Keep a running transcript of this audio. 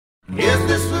Is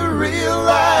this the real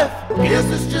life? Is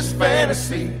this just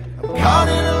fantasy? I'm caught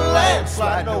in a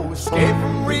landslide, no escape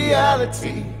from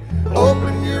reality.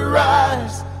 Open your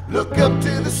eyes, look up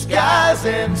to the skies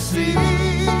and see.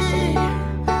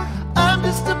 I'm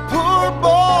just a poor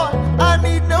boy, I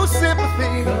need no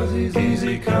sympathy. 'Cause he's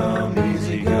easy come,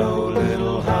 easy go,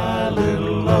 little high,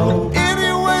 little low.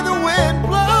 Any way the wind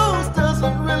blows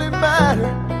doesn't really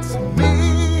matter to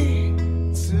me,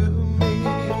 to me.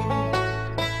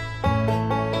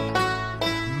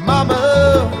 Mama,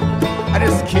 I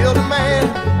just killed a man.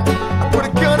 I put a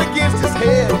gun against his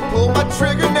head, pulled my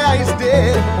trigger, now he's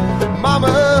dead. Mama,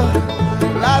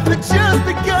 life had just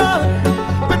begun,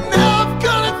 but now I've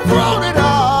gone and thrown it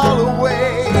all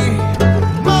away.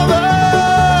 Mama,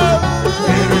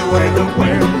 anyway the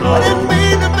wind blows. I didn't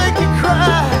mean to make you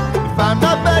cry. If I'm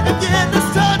not back again this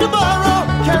time tomorrow,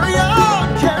 carry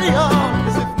on,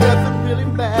 as if nothing really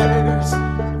matters.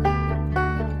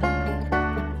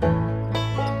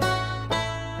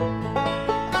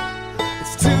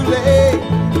 It's too late,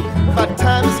 my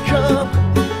time has come.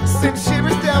 Send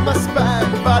shivers down my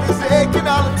spine, body's aching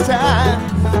all the time.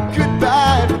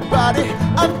 Goodbye everybody,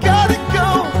 I've gotta go.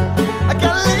 I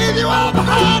gotta leave you all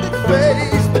behind and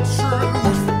face the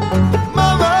truth.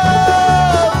 Mama,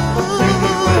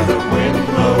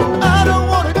 I don't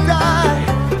wanna die.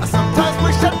 I sometimes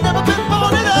wish I'd never been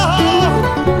born at all.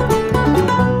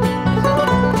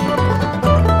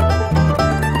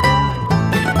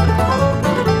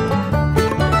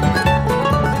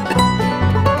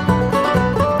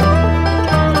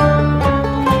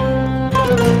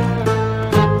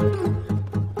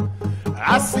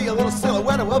 I see a little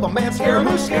silhouette of a man,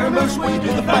 Scaramouche, Scaramouche, when you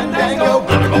do the fandango.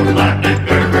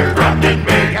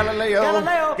 Galileo,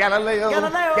 Galileo,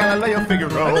 Galileo,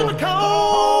 Figaro. I'm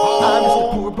just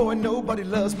a poor boy, nobody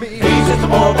loves me. He's just a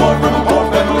poor boy from a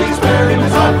poor family, sparing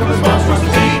his heart from his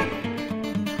monstrosity.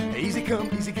 Easy come,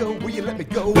 easy go, will you let me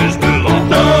go? This belong.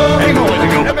 No, Ain't gonna let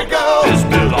you go. let me go. This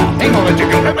belong. Ain't gonna let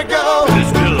you go. Let me go.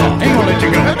 This belong. Ain't gonna let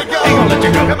you go. Let me go. Ain't gonna let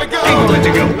you go. Let me go. Ain't gonna let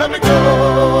you go. Let me go.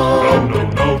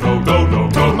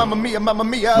 No. Mamma mia, mamma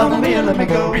mia, Mamma mia, let me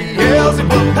go.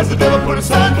 Beelzebub has the devil put a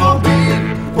sign for me,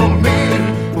 for me,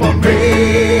 for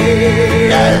me.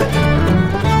 Yeah.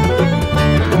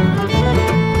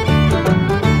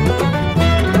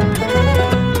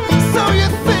 So you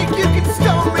think you can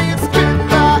stone me and spit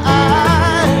my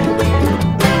eye?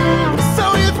 So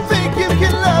you think you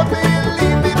can love me and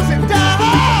leave me to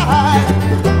die?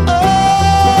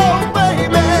 Oh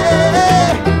baby,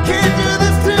 can't do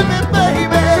this to me,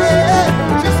 baby.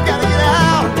 Just gotta get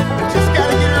out, just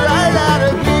gotta get right out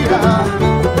of here.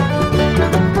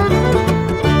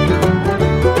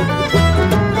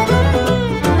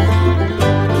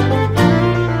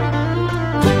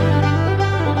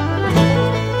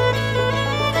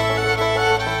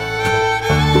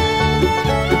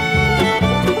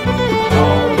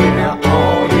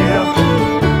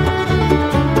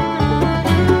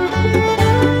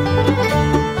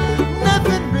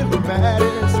 Nothing really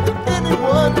matters,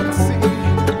 anyone can see.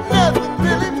 Nothing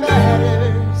really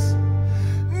matters,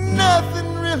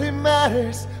 nothing really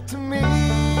matters to me.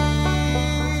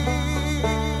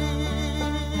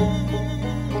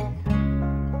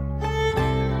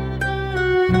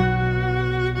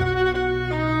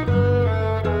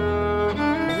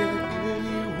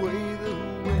 Any way the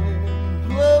wind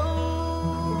blows.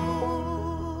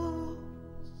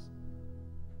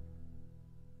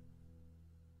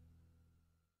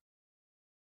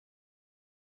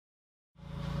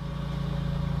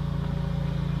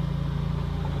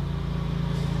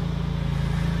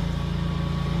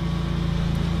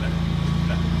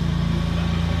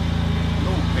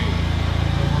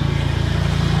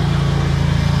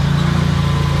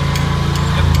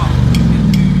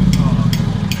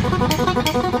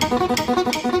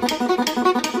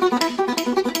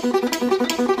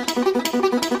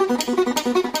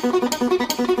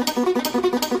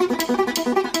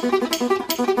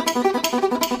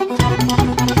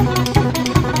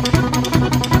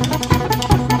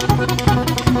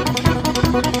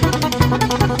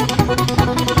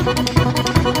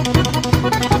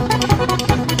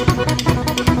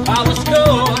 I was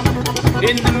caught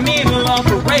in the middle of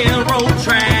a railroad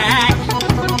track.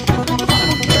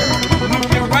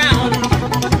 Looked around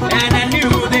and I knew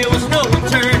there was no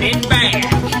turning back.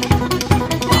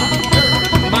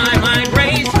 My mind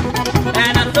raced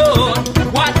and I thought,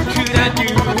 what could I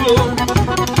do?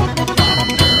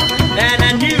 And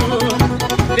I knew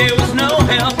there was no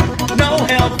help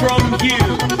from you.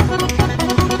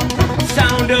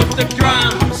 Sound of the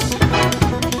drums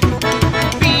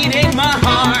beating my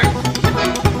heart,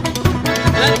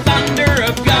 the thunder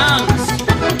of guns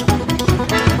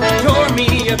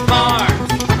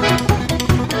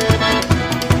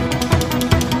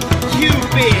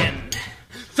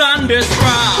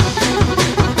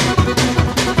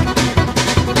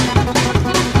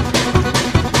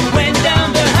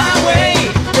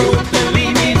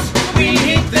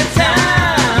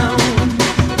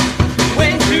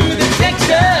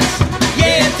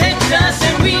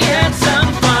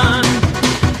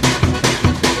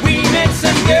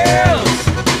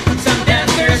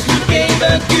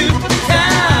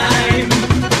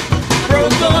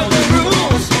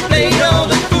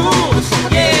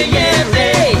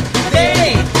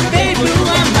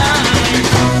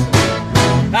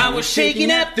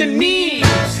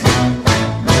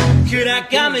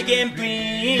come again,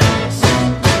 please.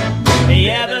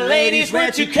 Yeah, the ladies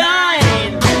were too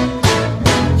kind.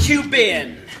 You've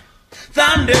been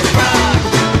thunderstruck.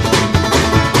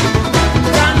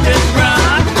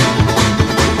 Thunderstruck.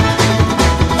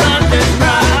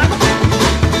 Thunderstruck.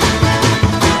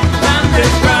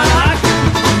 Thunderstruck.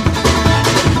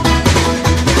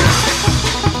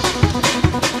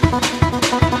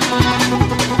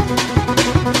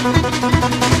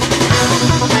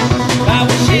 I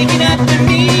was shaking at the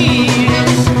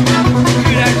knees.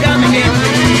 Could I come again,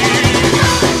 please?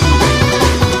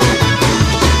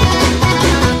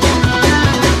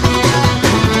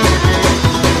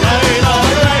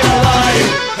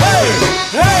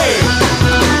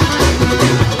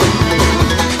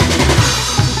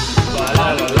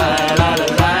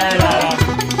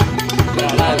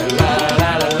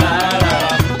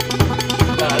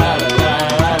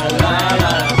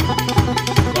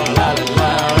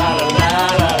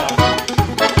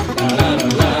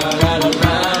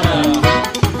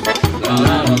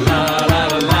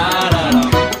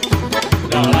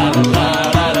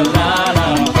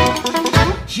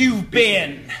 You've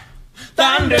been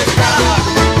thunderstruck.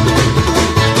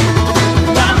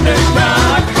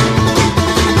 Thunderstruck.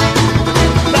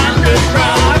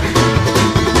 Thunderstruck.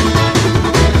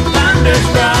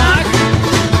 Thunderstruck.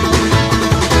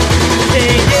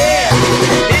 Yeah, yeah,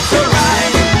 it's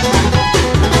alright.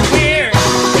 We're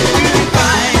doing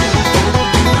fine.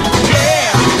 Yeah,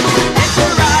 it's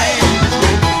alright.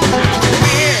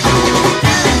 We're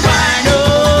doing fine.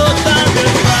 Oh,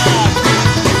 thunderstruck.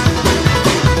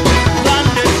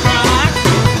 Thunderstruck.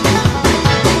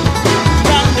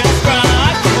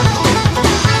 Thunderstruck.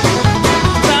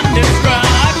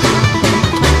 Thunderstruck.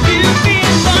 You've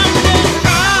been thunderstruck.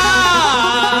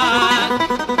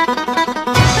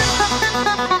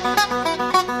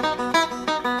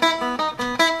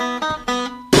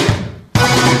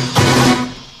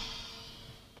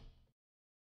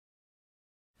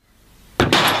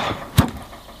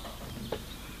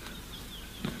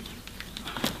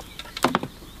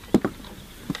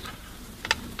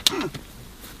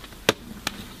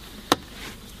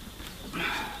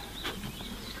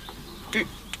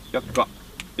 Jakka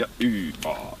ja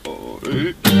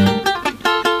Y-A-O-Y.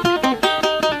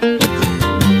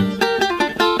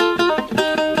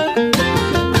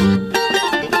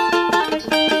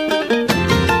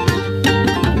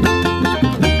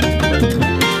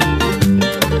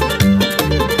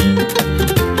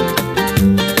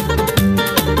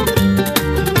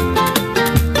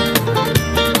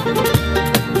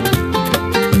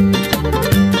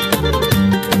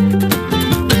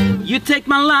 You take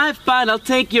my life, but I'll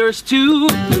take yours too.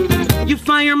 You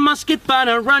fire musket, but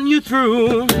I'll run you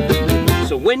through.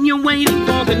 So when you're waiting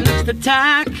for the next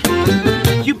attack,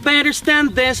 you better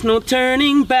stand, there's no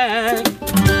turning back.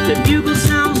 The bugle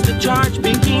sounds, the charge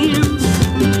begins.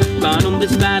 But on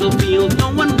this battlefield,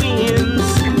 no one wins.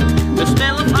 The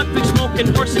smell of hot quick smoke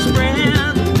and horses'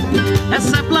 breath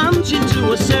as I plunge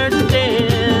into a certain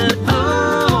death. Oh.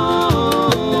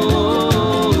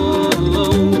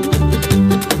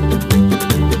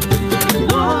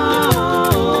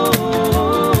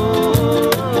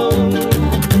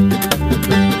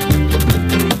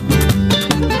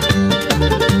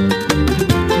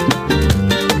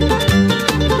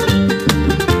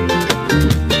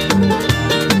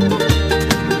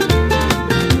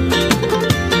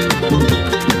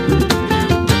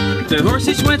 The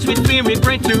horses sweats with fear,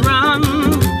 regret to run.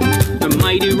 The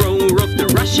mighty roar of the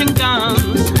Russian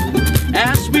guns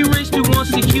as we race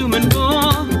towards the human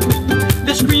war.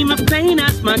 The scream of pain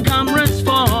as my comrades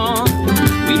fall.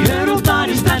 We heard of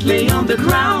bodies that lay on the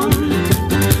ground,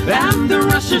 and the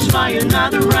Russians fire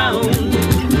another round.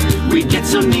 We get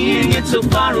so near yet so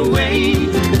far away.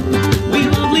 We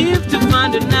won't live to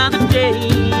find another day.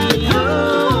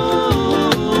 Oh.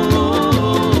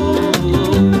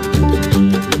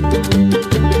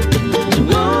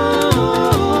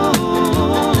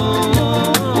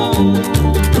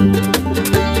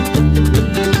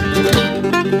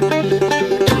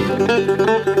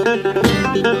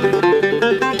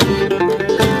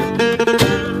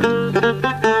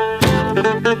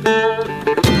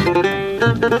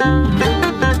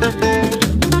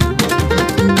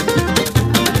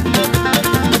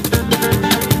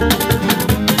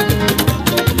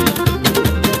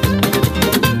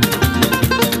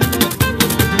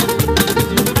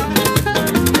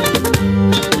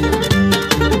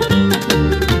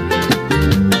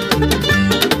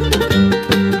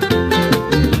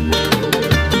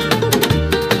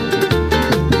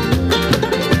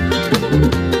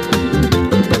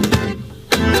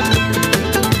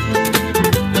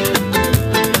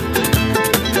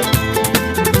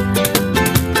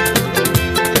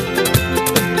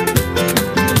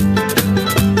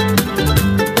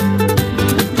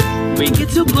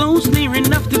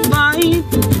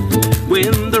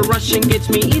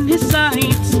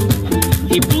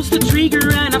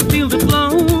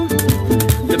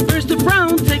 wears the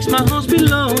frown, takes my horse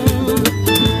below.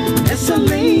 As I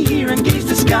lay here and gaze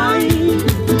the sky,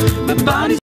 my body's